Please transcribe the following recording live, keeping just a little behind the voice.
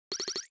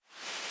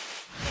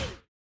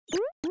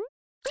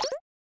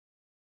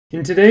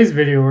In today's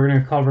video, we're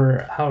going to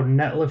cover how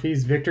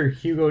Netlify's Victor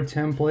Hugo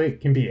template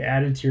can be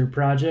added to your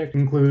project,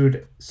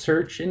 include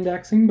search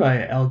indexing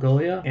by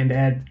Algolia, and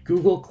add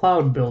Google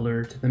Cloud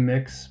Builder to the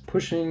mix,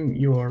 pushing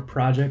your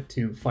project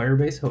to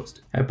Firebase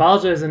hosting. I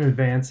apologize in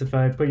advance if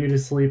I put you to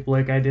sleep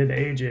like I did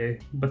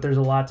AJ, but there's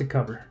a lot to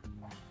cover.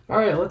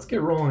 Alright, let's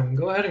get rolling.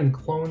 Go ahead and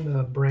clone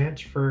the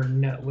branch for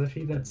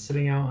Netlify that's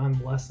sitting out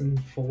on lesson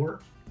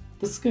 4.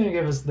 This is going to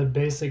give us the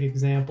basic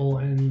example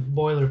and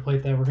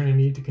boilerplate that we're going to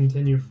need to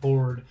continue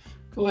forward.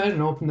 Go ahead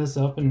and open this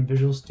up in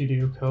Visual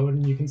Studio Code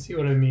and you can see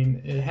what I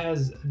mean. It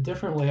has a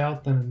different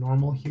layout than a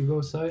normal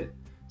Hugo site.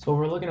 So what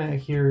we're looking at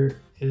here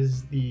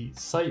is the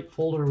site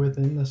folder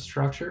within the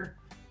structure,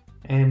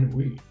 and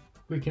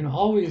we can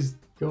always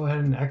go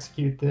ahead and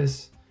execute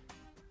this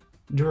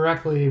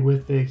directly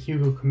with the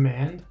Hugo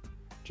command.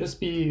 Just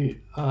be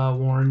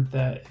warned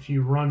that if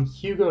you run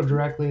Hugo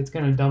directly, it's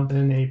going to dump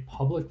in a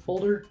public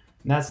folder.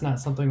 And that's not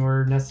something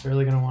we're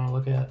necessarily going to want to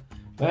look at.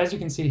 But as you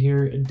can see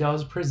here, it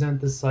does present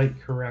the site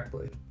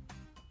correctly.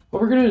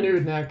 What we're going to do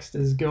next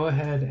is go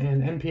ahead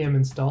and npm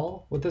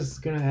install. What this is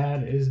going to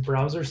add is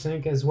browser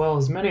sync, as well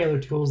as many other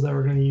tools that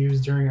we're going to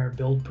use during our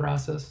build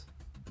process.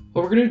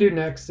 What we're going to do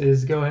next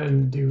is go ahead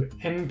and do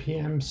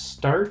npm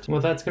start.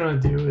 What that's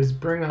going to do is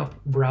bring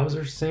up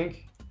browser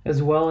sync,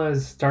 as well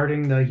as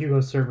starting the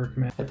Hugo server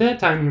command. At that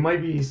time, you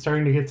might be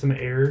starting to get some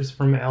errors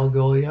from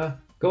Algolia.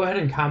 Go ahead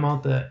and comment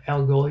out the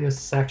Algolia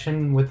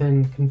section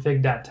within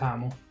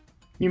config.toml.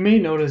 You may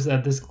notice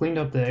that this cleaned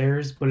up the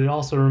errors, but it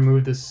also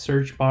removed the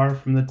search bar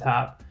from the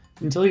top.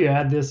 Until you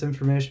add this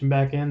information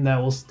back in,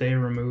 that will stay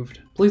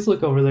removed. Please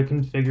look over the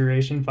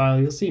configuration file.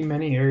 You'll see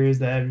many areas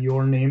that have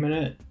your name in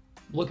it.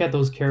 Look at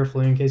those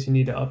carefully in case you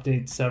need to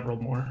update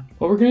several more.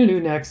 What we're going to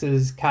do next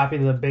is copy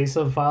the base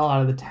of file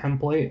out of the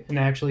template and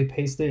actually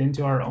paste it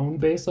into our own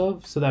base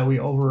of so that we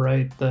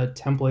overwrite the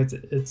templates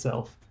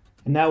itself.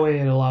 And that way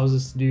it allows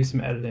us to do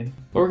some editing.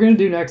 What we're going to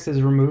do next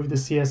is remove the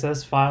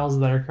CSS files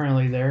that are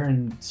currently there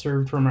and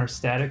served from our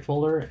static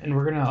folder, and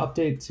we're going to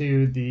update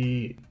to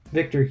the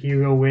Victor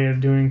Hugo way of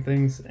doing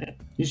things.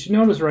 You should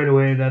notice right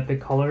away that the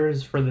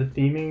colors for the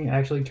theming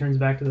actually turns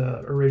back to the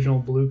original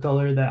blue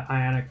color that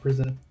Ionic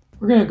presented.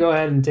 We're going to go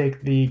ahead and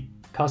take the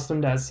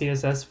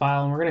custom.css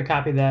file and we're going to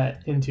copy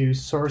that into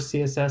source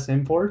CSS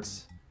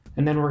imports,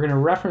 and then we're going to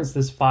reference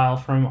this file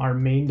from our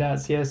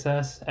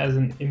main.css as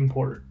an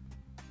import.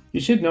 You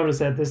should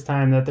notice at this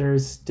time that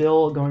there's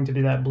still going to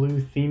be that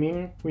blue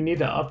theming. We need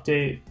to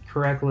update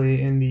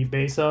correctly in the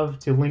base of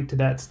to link to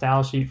that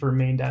style sheet for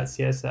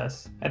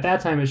main.css. At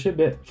that time, it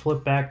should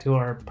flip back to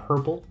our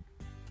purple.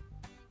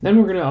 Then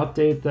we're going to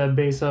update the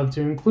base of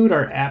to include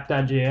our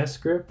app.js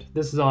script.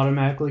 This is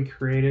automatically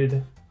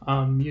created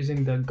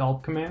using the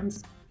gulp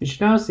commands. You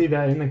should now see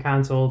that in the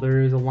console there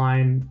is a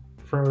line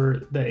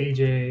for the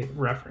AJ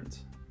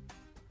reference.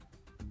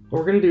 What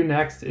we're going to do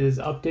next is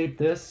update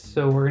this,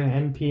 so we're going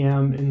to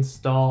npm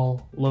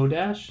install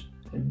Lodash,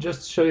 and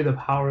just to show you the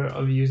power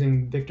of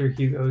using Victor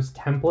Hugo's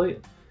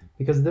template,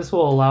 because this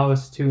will allow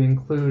us to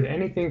include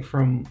anything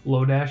from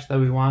Lodash that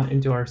we want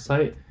into our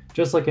site,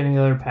 just like any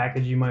other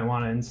package you might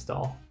want to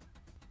install.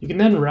 You can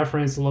then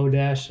reference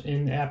Lodash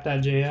in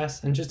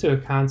app.js and just do a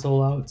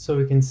console out so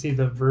we can see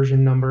the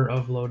version number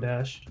of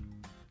Lodash.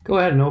 Go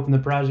ahead and open the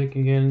project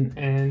again,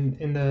 and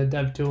in the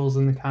DevTools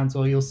in the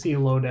console, you'll see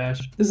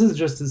Lodash. This is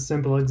just a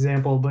simple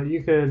example, but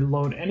you could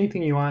load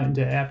anything you want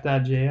into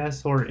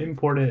app.js or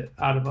import it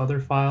out of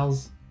other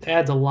files. It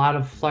adds a lot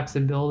of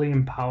flexibility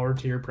and power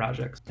to your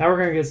projects. Now we're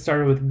going to get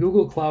started with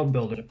Google Cloud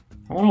Builder.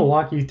 I want to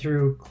walk you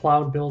through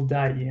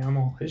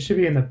cloudbuild.yaml. It should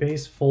be in the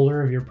base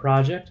folder of your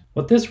project.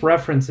 What this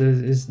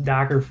references is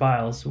Docker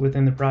files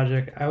within the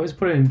project. I always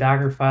put it in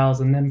Docker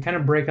files and then kind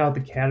of break out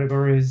the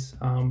categories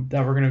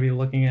that we're going to be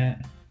looking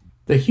at.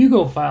 The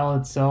Hugo file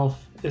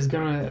itself is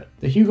gonna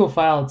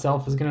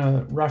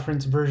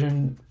reference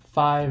version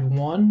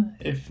 5.1.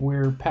 If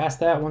we're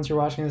past that, once you're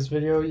watching this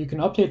video, you can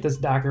update this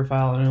Docker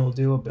file and it will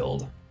do a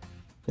build.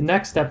 The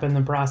next step in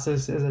the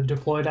process is a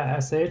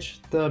deploy.sh.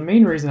 The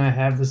main reason I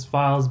have this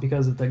file is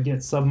because of the git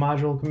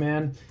submodule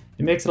command.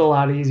 It makes it a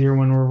lot easier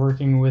when we're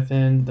working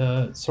within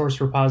the source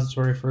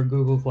repository for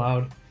Google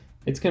Cloud.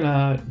 It's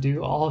gonna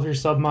do all of your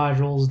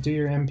submodules, do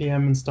your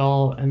npm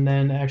install, and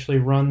then actually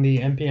run the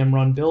npm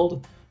run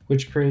build,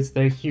 which creates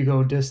the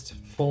Hugo dist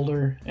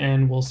folder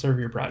and will serve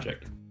your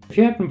project. If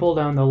you happen to pull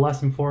down the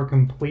lesson 4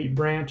 complete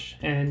branch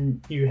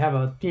and you have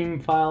a theme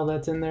file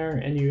that's in there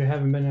and you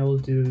haven't been able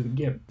to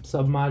get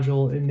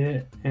submodule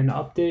init and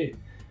update,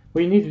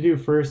 what you need to do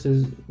first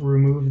is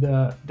remove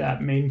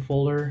that main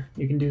folder.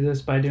 You can do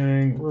this by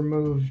doing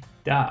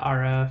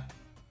remove-rf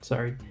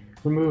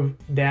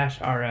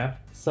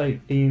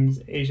site themes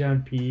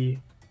h1p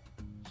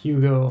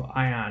Hugo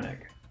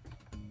Ionic.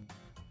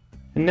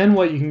 And then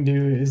what you can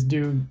do is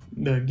do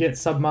the git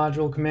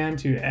submodule command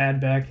to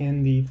add back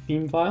in the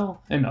theme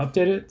file and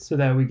update it so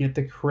that we get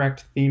the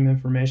correct theme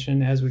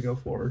information as we go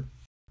forward.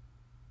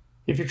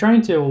 If you're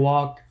trying to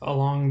walk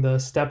along the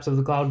steps of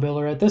the Cloud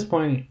Builder, at this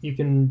point you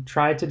can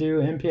try to do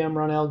npm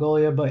run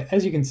Algolia, but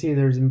as you can see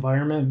there's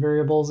environment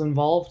variables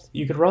involved.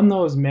 You could run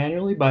those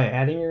manually by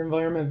adding your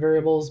environment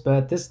variables, but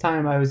at this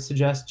time I would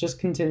suggest just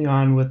continue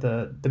on with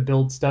the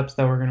build steps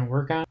that we're going to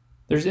work on.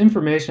 There's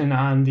information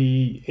on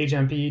the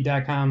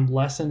hmp.com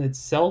lesson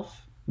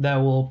itself that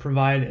will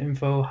provide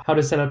info how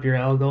to set up your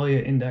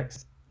Algolia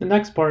index. The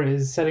next part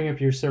is setting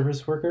up your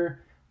service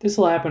worker. This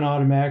will happen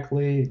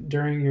automatically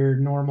during your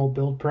normal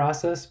build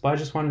process, but I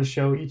just wanted to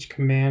show each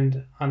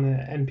command on the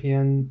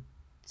npm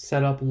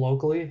setup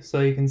locally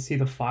so you can see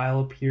the file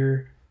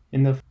appear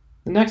in the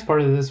next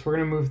part of this. We're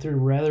going to move through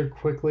rather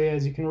quickly,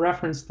 as you can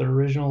reference the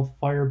original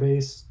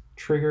Firebase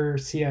trigger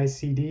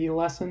CI/CD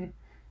lesson.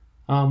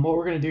 What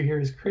we're going to do here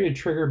is create a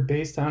trigger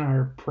based on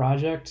our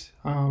project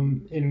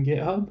in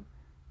GitHub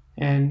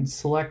and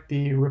select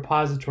the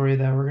repository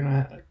that we're going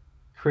to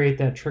create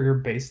that trigger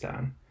based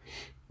on.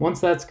 Once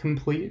that's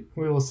complete,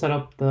 we will set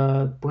up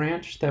the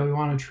branch that we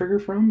want to trigger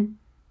from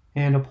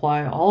and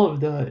apply all of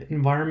the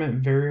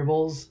environment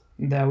variables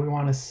that we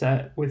want to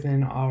set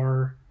within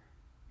our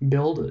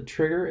build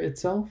trigger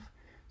itself.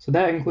 So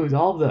that includes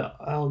all of the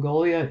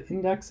Algolia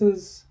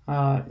indexes,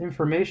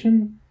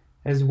 information,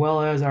 as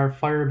well as our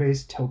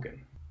Firebase token.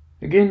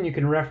 Again, you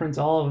can reference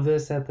all of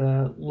this at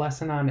the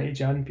lesson on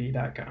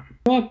hmp.com.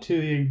 Go up to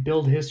the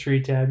Build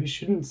History tab. You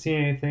shouldn't see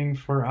anything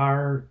for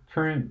our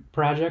current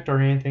project or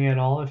anything at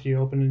all if you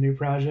open a new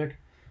project.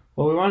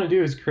 What we want to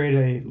do is create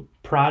a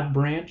prod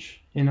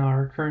branch in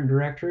our current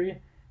directory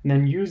and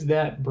then use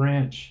that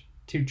branch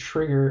to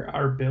trigger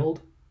our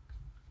build.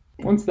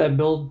 Once that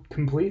build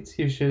completes,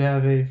 you should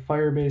have a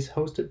Firebase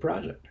hosted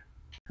project.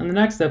 On the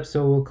next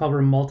episode, we'll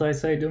cover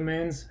multi-site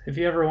domains. If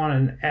you ever want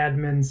an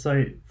admin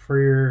site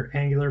for your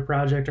Angular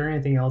project or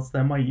anything else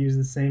that might use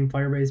the same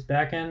Firebase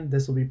backend,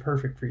 this will be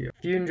perfect for you.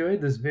 If you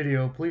enjoyed this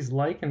video, please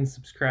like and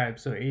subscribe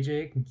so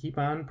AJ can keep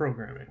on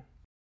programming.